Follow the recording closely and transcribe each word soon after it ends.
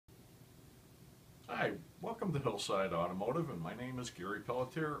Hi, welcome to Hillside Automotive, and my name is Gary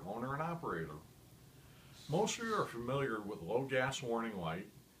Pelletier, owner and operator. Most of you are familiar with low gas warning light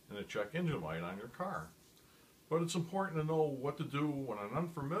and the check engine light on your car. But it's important to know what to do when an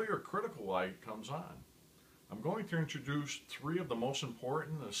unfamiliar critical light comes on. I'm going to introduce three of the most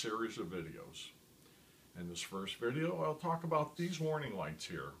important in a series of videos. In this first video, I'll talk about these warning lights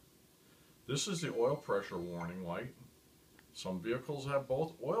here. This is the oil pressure warning light. Some vehicles have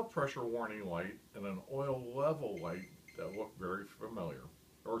both oil pressure warning light and an oil level light that look very familiar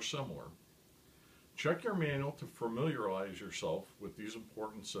or similar. Check your manual to familiarize yourself with these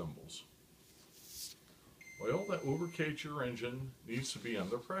important symbols. Oil that lubricates your engine needs to be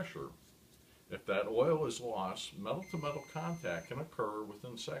under pressure. If that oil is lost, metal-to-metal contact can occur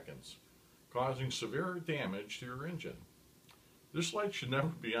within seconds, causing severe damage to your engine. This light should never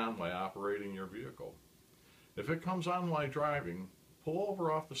be on while operating your vehicle. If it comes on while driving, pull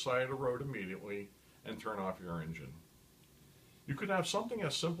over off the side of the road immediately and turn off your engine. You could have something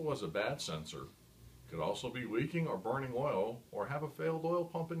as simple as a bad sensor. It could also be leaking or burning oil or have a failed oil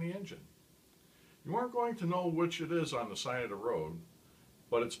pump in the engine. You aren't going to know which it is on the side of the road,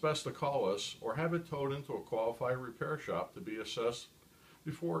 but it's best to call us or have it towed into a qualified repair shop to be assessed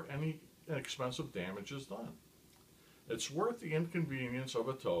before any expensive damage is done. It's worth the inconvenience of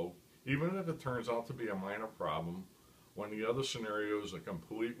a tow, even if it turns out to be a minor problem, when the other scenario is a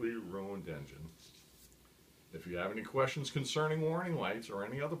completely ruined engine. If you have any questions concerning warning lights or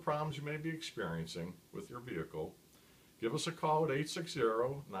any other problems you may be experiencing with your vehicle, give us a call at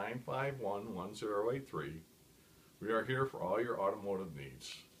 860-951-1083. We are here for all your automotive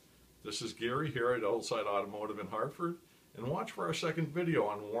needs. This is Gary here at Hillside Automotive in Hartford, and watch for our second video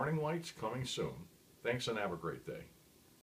on warning lights coming soon. Thanks and have a great day.